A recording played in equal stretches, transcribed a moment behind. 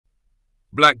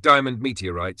Black diamond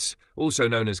meteorites, also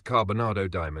known as Carbonado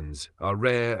diamonds, are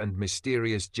rare and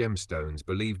mysterious gemstones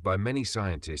believed by many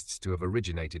scientists to have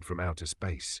originated from outer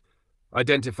space.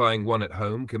 Identifying one at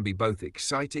home can be both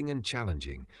exciting and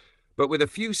challenging, but with a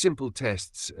few simple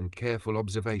tests and careful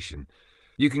observation,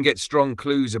 you can get strong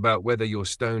clues about whether your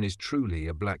stone is truly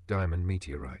a black diamond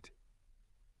meteorite.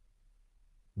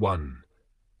 1.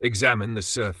 Examine the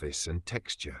surface and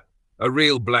texture. A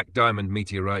real black diamond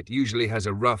meteorite usually has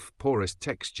a rough, porous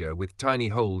texture with tiny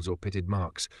holes or pitted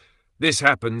marks. This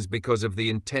happens because of the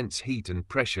intense heat and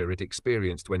pressure it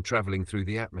experienced when traveling through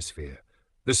the atmosphere.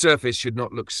 The surface should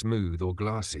not look smooth or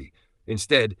glassy.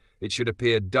 Instead, it should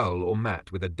appear dull or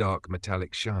matte with a dark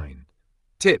metallic shine.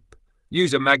 Tip: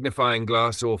 use a magnifying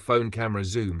glass or phone camera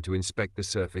zoom to inspect the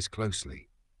surface closely.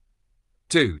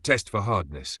 2. Test for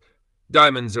hardness.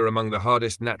 Diamonds are among the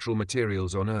hardest natural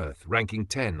materials on Earth, ranking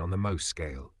 10 on the Mohs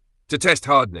scale. To test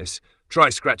hardness, try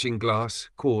scratching glass,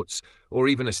 quartz, or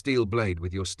even a steel blade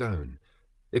with your stone.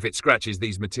 If it scratches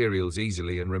these materials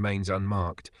easily and remains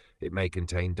unmarked, it may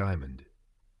contain diamond.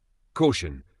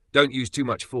 Caution: don't use too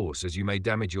much force as you may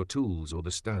damage your tools or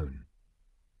the stone.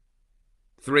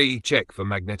 3. Check for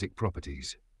magnetic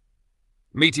properties.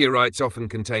 Meteorites often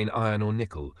contain iron or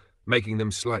nickel, making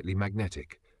them slightly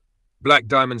magnetic. Black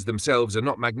diamonds themselves are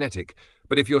not magnetic,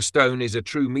 but if your stone is a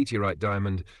true meteorite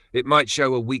diamond, it might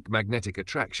show a weak magnetic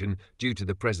attraction due to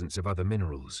the presence of other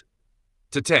minerals.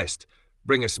 To test,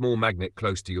 bring a small magnet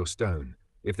close to your stone.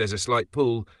 If there's a slight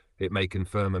pull, it may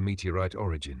confirm a meteorite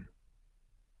origin.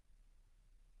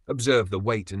 Observe the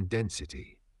weight and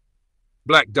density.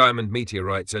 Black diamond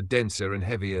meteorites are denser and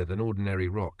heavier than ordinary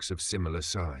rocks of similar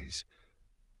size.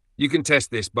 You can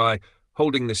test this by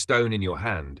holding the stone in your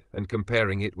hand and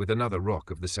comparing it with another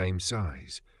rock of the same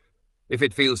size. If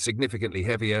it feels significantly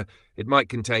heavier, it might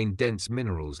contain dense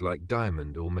minerals like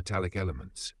diamond or metallic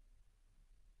elements.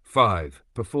 5.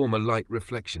 Perform a light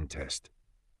reflection test.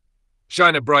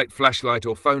 Shine a bright flashlight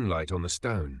or phone light on the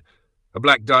stone. A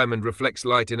black diamond reflects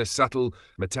light in a subtle,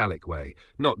 metallic way,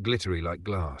 not glittery like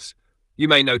glass. You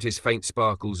may notice faint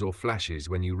sparkles or flashes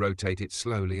when you rotate it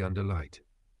slowly under light.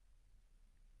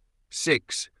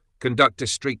 6. Conduct a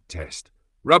streak test.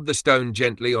 Rub the stone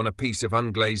gently on a piece of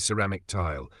unglazed ceramic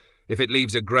tile. If it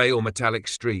leaves a grey or metallic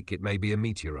streak, it may be a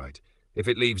meteorite. If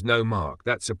it leaves no mark,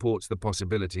 that supports the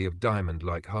possibility of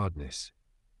diamond-like hardness.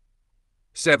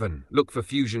 7. Look for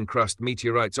fusion crust.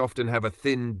 Meteorites often have a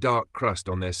thin, dark crust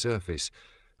on their surface,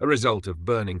 a result of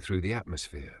burning through the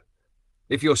atmosphere.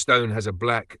 If your stone has a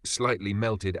black, slightly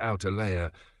melted outer layer,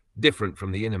 different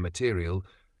from the inner material,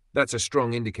 that's a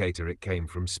strong indicator it came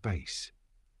from space.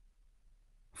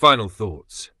 Final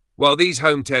thoughts. While these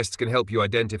home tests can help you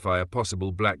identify a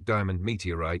possible black diamond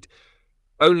meteorite,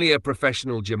 only a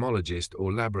professional gemologist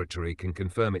or laboratory can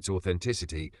confirm its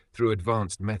authenticity through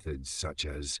advanced methods such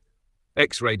as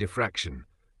X-ray diffraction,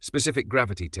 specific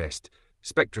gravity test,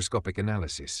 spectroscopic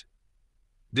analysis.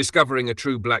 Discovering a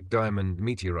true black diamond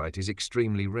meteorite is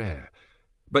extremely rare,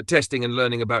 but testing and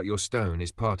learning about your stone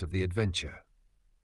is part of the adventure.